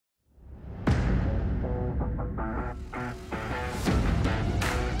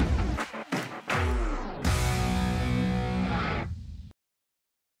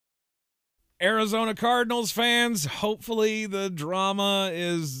Arizona Cardinals fans, hopefully the drama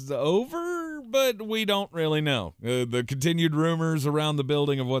is over, but we don't really know. The continued rumors around the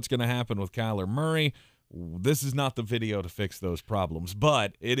building of what's going to happen with Kyler Murray, this is not the video to fix those problems,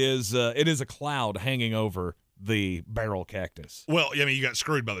 but it is a cloud hanging over the barrel cactus. Well, I mean, you got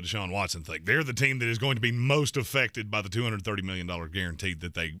screwed by the Deshaun Watson thing. They're the team that is going to be most affected by the $230 million guarantee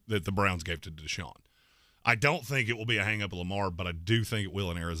that the Browns gave to Deshaun. I don't think it will be a hang-up of Lamar, but I do think it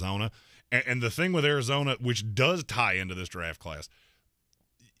will in Arizona. And the thing with Arizona, which does tie into this draft class,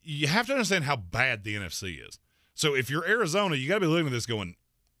 you have to understand how bad the NFC is. So if you're Arizona, you got to be looking at this going,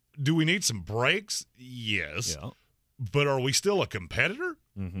 do we need some breaks? Yes. Yeah. But are we still a competitor?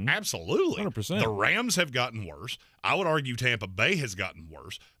 Mm-hmm. Absolutely. 100%. The Rams have gotten worse. I would argue Tampa Bay has gotten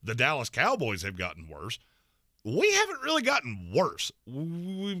worse. The Dallas Cowboys have gotten worse. We haven't really gotten worse.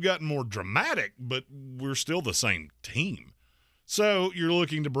 We've gotten more dramatic, but we're still the same team. So you're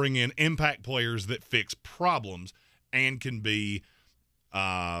looking to bring in impact players that fix problems and can be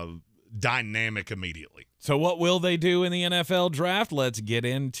dynamic immediately. So what will they do in the NFL draft? Let's get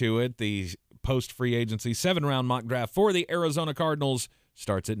into it. The post-free agency 7-round mock draft for the Arizona Cardinals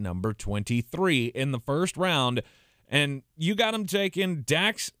starts at number 23 in the first round. And you got them taking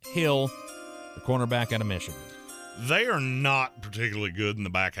Dax Hill, the cornerback out of Michigan. They are not particularly good in the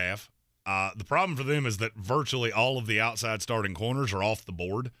back half. The problem for them is that virtually all of the outside starting corners are off the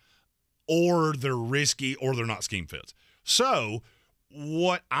board, or they're risky, or they're not scheme fits. So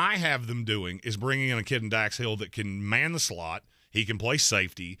what I have them doing is bringing in a kid in Dax Hill that can man the slot. He can play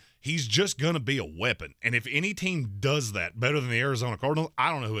safety. He's just going to be a weapon. And if any team does that better than the Arizona Cardinals,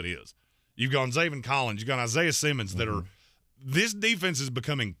 I don't know who it is. You've got Zaven Collins. You've got Isaiah Simmons that are – this defense is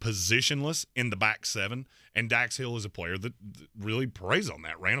becoming positionless in the back seven, and Dax Hill is a player that really preys on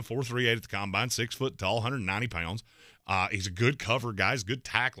that. Ran a 4.38 at the combine, 6 foot tall, 190 pounds. He's a good cover guy. He's a good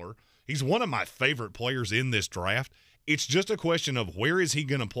tackler. He's one of my favorite players in this draft. It's just a question of where is he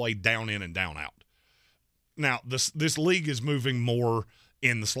going to play down in and down out. Now, this league is moving more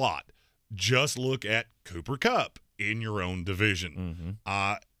in the slot. Just look at Cooper Kupp in your own division.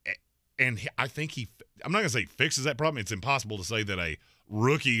 Mm-hmm. And I think I'm not going to say he fixes that problem. It's impossible to say that a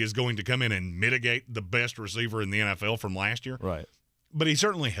rookie is going to come in and mitigate the best receiver in the NFL from last year. Right. But he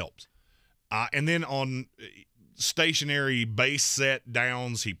certainly helps. And then on stationary base set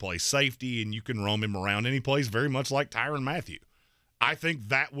downs, he plays safety, and you can roam him around, and he plays very much like Tyrann Mathieu. I think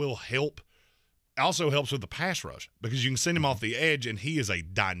that will help. Also helps with the pass rush because you can send him off the edge, and he is a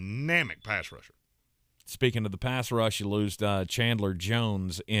dynamic pass rusher. Speaking of the pass rush, you lose Chandler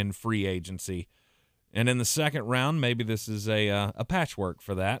Jones in free agency. And in the second round, maybe this is a patchwork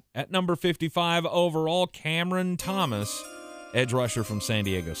for that. At number 55 overall, Cameron Thomas, edge rusher from San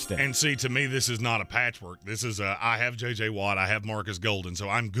Diego State. And see, to me, this is not a patchwork. This is I have J.J. Watt, I have Marcus Golden, so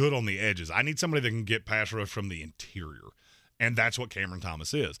I'm good on the edges. I need somebody that can get pass rush from the interior, and that's what Cameron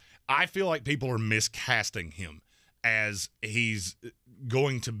Thomas is. I feel like people are miscasting him as he's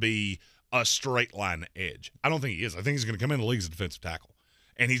going to be a straight line edge. I don't think he is. I think he's going to come in the league as a defensive tackle,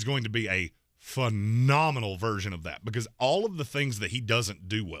 and he's going to be a phenomenal version of that because all of the things that he doesn't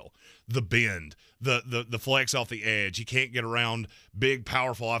do well, the bend, the flex off the edge, he can't get around big,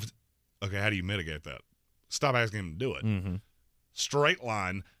 powerful offense. Okay, how do you mitigate that? Stop asking him to do it. Mm-hmm. Straight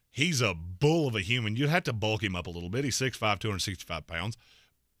line, he's a bull of a human. You'd have to bulk him up a little bit. He's 6'5", 265 pounds.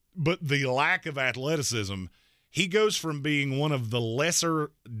 But the lack of athleticism, he goes from being one of the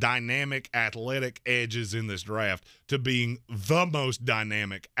lesser dynamic athletic edges in this draft to being the most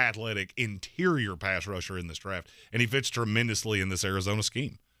dynamic athletic interior pass rusher in this draft. And he fits tremendously in this Arizona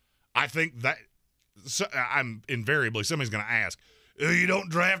scheme. I think that I'm invariably, somebody's going to ask, you don't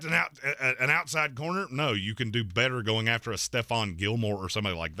draft an outside corner? No, you can do better going after a Stephon Gilmore or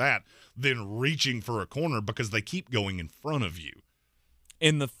somebody like that than reaching for a corner because they keep going in front of you.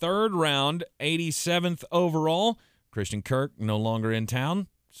 In the third round, 87th overall, Christian Kirk no longer in town,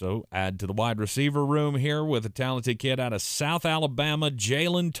 so add to the wide receiver room here with a talented kid out of South Alabama,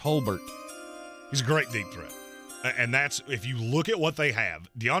 Jalen Tolbert. He's a great deep threat. And that's, if you look at what they have,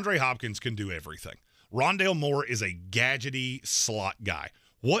 DeAndre Hopkins can do everything. Rondale Moore is a gadgety slot guy.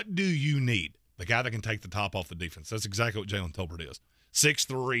 What do you need? The guy that can take the top off the defense. That's exactly what Jalen Tolbert is.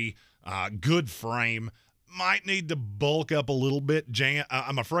 6'3", good frame. Might need to bulk up a little bit.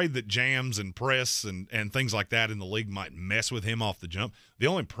 I'm afraid that jams and press and things like that in the league might mess with him off the jump. The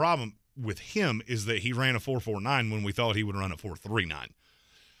only problem with him is that he ran a 4.49 when we thought he would run a 4.39.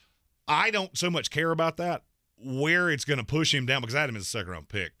 I don't so much care about that, where it's going to push him down, because I had him as a second-round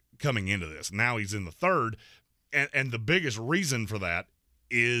pick coming into this. Now he's in the third, and the biggest reason for that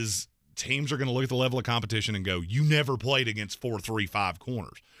is teams are going to look at the level of competition and go, you never played against 4-3-5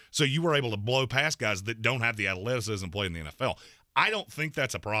 corners. So you were able to blow past guys that don't have the athleticism to play in the NFL. I don't think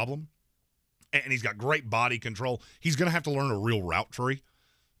that's a problem. And he's got great body control. He's going to have to learn a real route tree.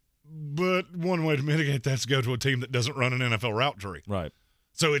 But one way to mitigate that is to go to a team that doesn't run an NFL route tree. Right.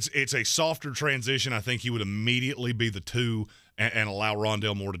 So it's a softer transition. I think he would immediately be the 2 and allow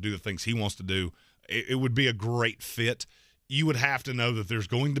Rondale Moore to do the things he wants to do. It would be a great fit. You would have to know that there's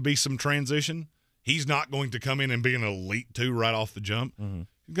going to be some transition. He's not going to come in and be an elite 2 right off the jump. Mm-hmm.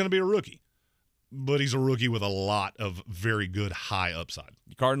 He's going to be a rookie. But he's a rookie with a lot of very good high upside.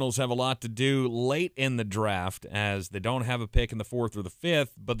 The Cardinals have a lot to do late in the draft, as they don't have a pick in the 4th or the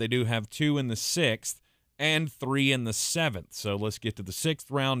 5th, but they do have 2 in the 6th and 3 in the 7th. So let's get to the 6th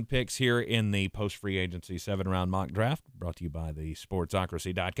round picks here in the post-free agency 7-round mock draft, brought to you by the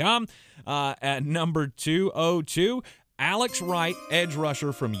Sportsocracy.com. At number 202, Alex Wright, edge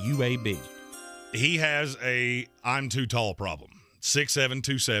rusher from UAB. He has a I'm too tall problem. 6'7",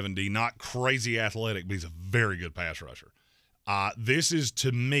 270, not crazy athletic, but he's a very good pass rusher. This is,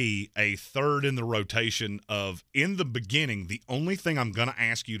 to me, a 3rd in the rotation of, in the beginning, the only thing I'm going to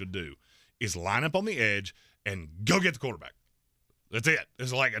ask you to do is line up on the edge and go get the quarterback. That's it.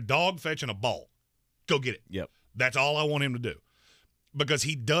 It's like a dog fetching a ball. Go get it. Yep. That's all I want him to do. Because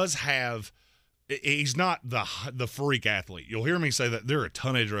he does have – he's not the freak athlete. You'll hear me say that there are a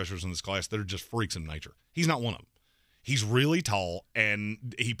ton of edge rushers in this class that are just freaks in nature. He's not one of them. He's really tall,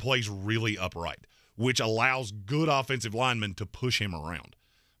 and he plays really upright, which allows good offensive linemen to push him around.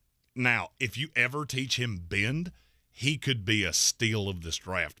 Now, if you ever teach him bend, he could be a steal of this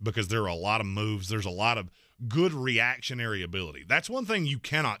draft because there are a lot of moves. There's a lot of good reactionary ability. That's one thing you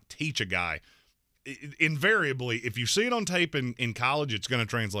cannot teach a guy. Invariably, if you see it on tape in college, it's going to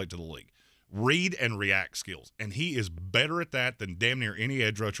translate to the league. Read and react skills, and he is better at that than damn near any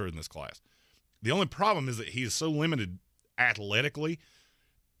edge rusher in this class. The only problem is that he is so limited athletically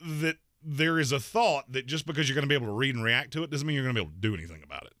that there is a thought that just because you're going to be able to read and react to it doesn't mean you're going to be able to do anything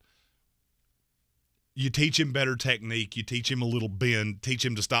about it. You teach him better technique. You teach him a little bend. Teach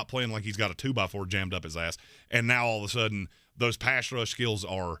him to stop playing like he's got a 2x4 jammed up his ass. And now all of a sudden, those pass rush skills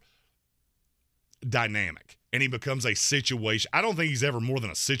are dynamic. And he becomes a situation. I don't think he's ever more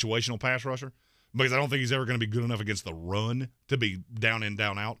than a situational pass rusher because I don't think he's ever going to be good enough against the run to be down in,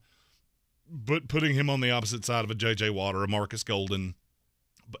 down out. But putting him on the opposite side of a J.J. Watt or a Marcus Golden,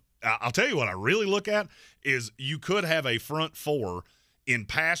 but I'll tell you what I really look at is you could have a front 4 in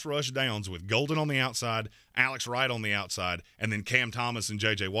pass rush downs with Golden on the outside, Alex Wright on the outside, and then Cam Thomas and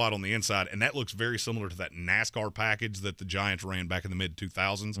J.J. Watt on the inside, and that looks very similar to that NASCAR package that the Giants ran back in the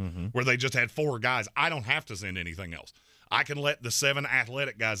mid-2000s where they just had 4 guys. I don't have to send anything else. I can let the 7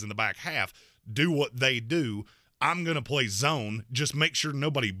 athletic guys in the back half do what they do. I'm going to play zone. Just make sure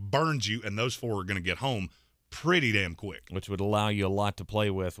nobody burns you, and those 4 are going to get home pretty damn quick. Which would allow you a lot to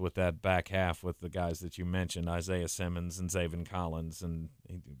play with that back half with the guys that you mentioned, Isaiah Simmons and Zaven Collins, and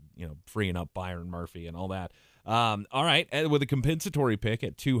freeing up Byron Murphy and all that. All right, with a compensatory pick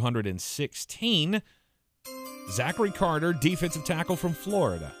at 216, Zachary Carter, defensive tackle from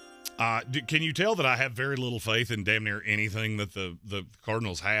Florida. Can you tell that I have very little faith in damn near anything that the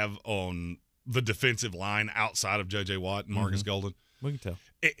Cardinals have on the defensive line outside of J.J. Watt and Marcus Golden? We can tell.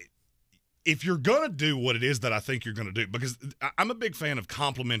 If you're going to do what it is that I think you're going to do, because I'm a big fan of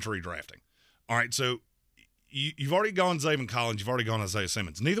complementary drafting. All right, so you've already gone Zaven Collins, you've already gone Isaiah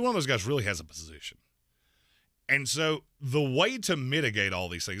Simmons. Neither one of those guys really has a position. And so the way to mitigate all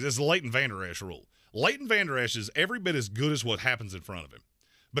these things is the Leighton Vander Esch rule. Leighton Vander Esch is every bit as good as what happens in front of him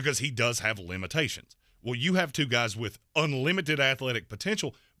because he does have limitations. Well, you have 2 guys with unlimited athletic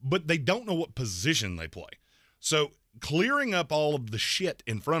potential, but they don't know what position they play. So clearing up all of the shit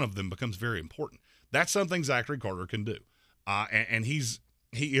in front of them becomes very important. That's something Zachary Carter can do. And he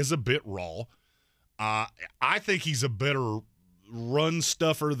is a bit raw. I think he's a better run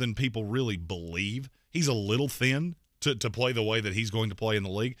stuffer than people really believe. He's a little thin to play the way that he's going to play in the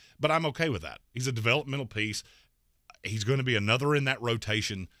league, but I'm okay with that. He's a developmental piece. He's going to be another in that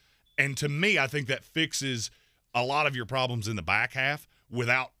rotation. And to me, I think that fixes a lot of your problems in the back half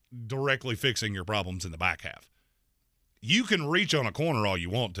without directly fixing your problems in the back half. You can reach on a corner all you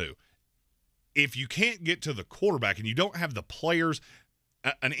want to. If you can't get to the quarterback and you don't have the players,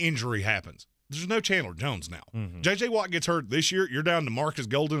 an injury happens. There's no Chandler Jones now. J.J. Watt gets hurt this year, you're down to Marcus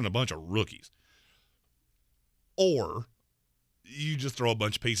Golden and a bunch of rookies. Or you just throw a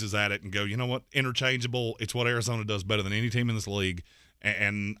bunch of pieces at it and go, you know what, interchangeable. It's what Arizona does better than any team in this league.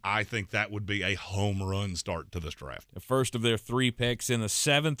 And I think that would be a home run start to this draft. The first of their 3 picks in the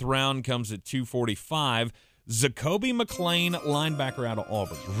 7th round comes at 245. Zacoby McClain, linebacker out of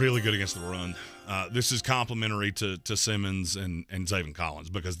Auburn. Really good against the run. This is complimentary to Simmons and Zaven Collins,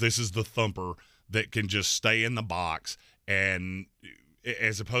 because this is the thumper that can just stay in the box, and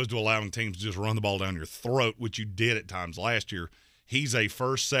as opposed to allowing teams to just run the ball down your throat, which you did at times last year, he's a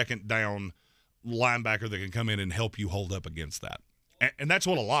first, second down linebacker that can come in and help you hold up against that. And that's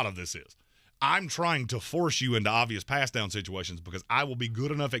what a lot of this is. I'm trying to force you into obvious pass down situations because I will be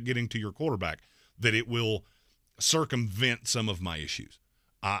good enough at getting to your quarterback that it will circumvent some of my issues.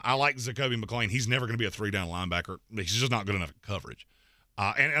 I like Zacoby McClain. He's never going to be a 3-down linebacker. He's just not good enough at coverage.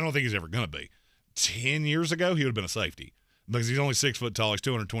 And I don't think he's ever going to be. 10 years ago, he would have been a safety because he's only 6 foot tall. He's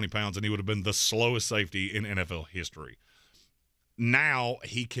 220 pounds, and he would have been the slowest safety in NFL history. Now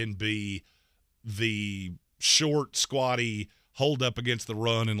he can be the short, squatty, hold up against the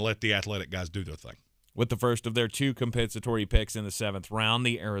run and let the athletic guys do their thing. With the first of their 2 compensatory picks in the 7th round,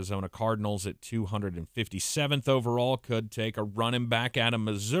 the Arizona Cardinals at 257th overall could take a running back out of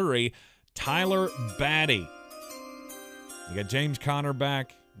Missouri, Tyler Batty. You got James Conner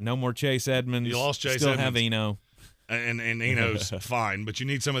back. No more Chase Edmonds. You lost Chase Still Edmonds. Have Eno. And Eno's fine, but you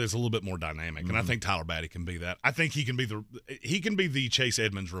need somebody that's a little bit more dynamic, and I think Tyler Batty can be that. I think he can be the Chase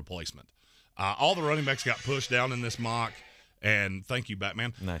Edmonds replacement. All the running backs got pushed down in this mock, and thank you,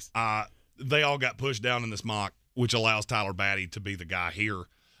 Batman. Nice. They all got pushed down in this mock, which allows Tyler Batty to be the guy here.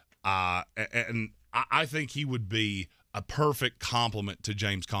 And I think he would be a perfect complement to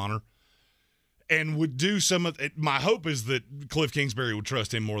James Conner and would do some of it. My hope is that Cliff Kingsbury would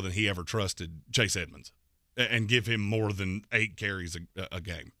trust him more than he ever trusted Chase Edmonds and give him more than 8 carries a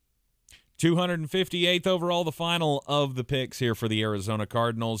game. 258th overall, the final of the picks here for the Arizona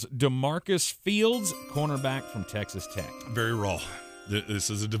Cardinals. DeMarcus Fields, cornerback from Texas Tech. Very raw. This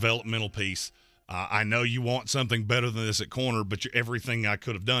is a developmental piece. I know you want something better than this at corner, but everything I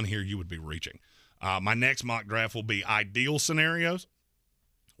could have done here, you would be reaching. My next mock draft will be ideal scenarios.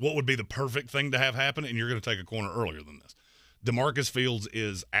 What would be the perfect thing to have happen? And you're going to take a corner earlier than this. DeMarcus Fields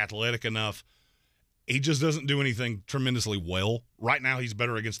is athletic enough. He just doesn't do anything tremendously well. Right now, he's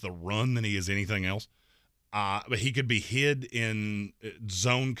better against the run than he is anything else. But he could be hid in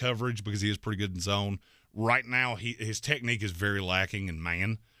zone coverage because he is pretty good in zone. Right now, his technique is very lacking in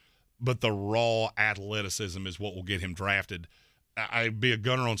man, but the raw athleticism is what will get him drafted. I'd be a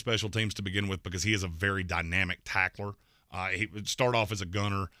gunner on special teams to begin with because he is a very dynamic tackler. He would start off as a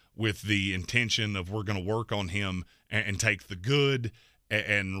gunner with the intention of we're going to work on him and take the good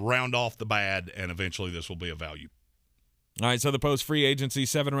and round off the bad, and eventually this will be a value. All right, so the post-free agency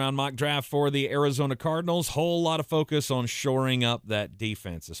 7-round mock draft for the Arizona Cardinals. Whole lot of focus on shoring up that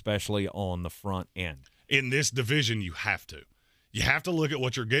defense, especially on the front end. In this division, you have to. You have to look at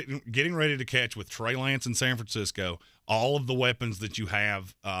what you're getting ready to catch with Trey Lance in San Francisco, all of the weapons that you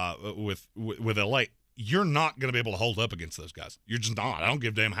have with LA. You're not going to be able to hold up against those guys. You're just not. I don't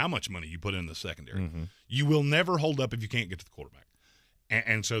give a damn how much money you put in the secondary. Mm-hmm. You will never hold up if you can't get to the quarterback.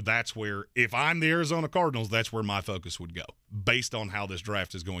 And so that's where, if I'm the Arizona Cardinals, that's where my focus would go, based on how this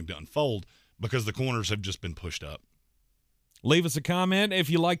draft is going to unfold, because the corners have just been pushed up. Leave us a comment if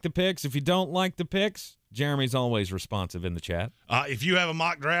you like the picks. If you don't like the picks, Jeremy's always responsive in the chat. If you have a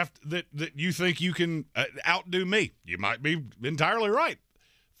mock draft that you think you can outdo me, you might be entirely right.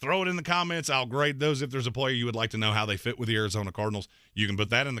 Throw it in the comments. I'll grade those. If there's a player you would like to know how they fit with the Arizona Cardinals, you can put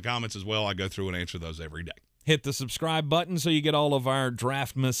that in the comments as well. I go through and answer those every day. Hit the subscribe button so you get all of our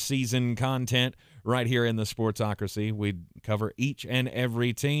Draftmas season content right here in the Sportsocracy. We cover each and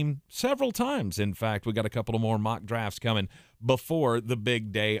every team several times. In fact, we got a couple of more mock drafts coming before the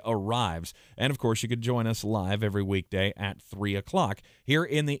big day arrives. And, of course, you could join us live every weekday at 3 o'clock here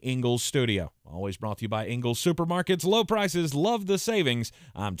in the Ingles studio. Always brought to you by Ingles Supermarkets. Low prices, love the savings.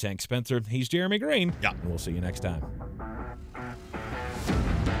 I'm Tank Spencer. He's Jeremy Greene. Yeah. And we'll see you next time.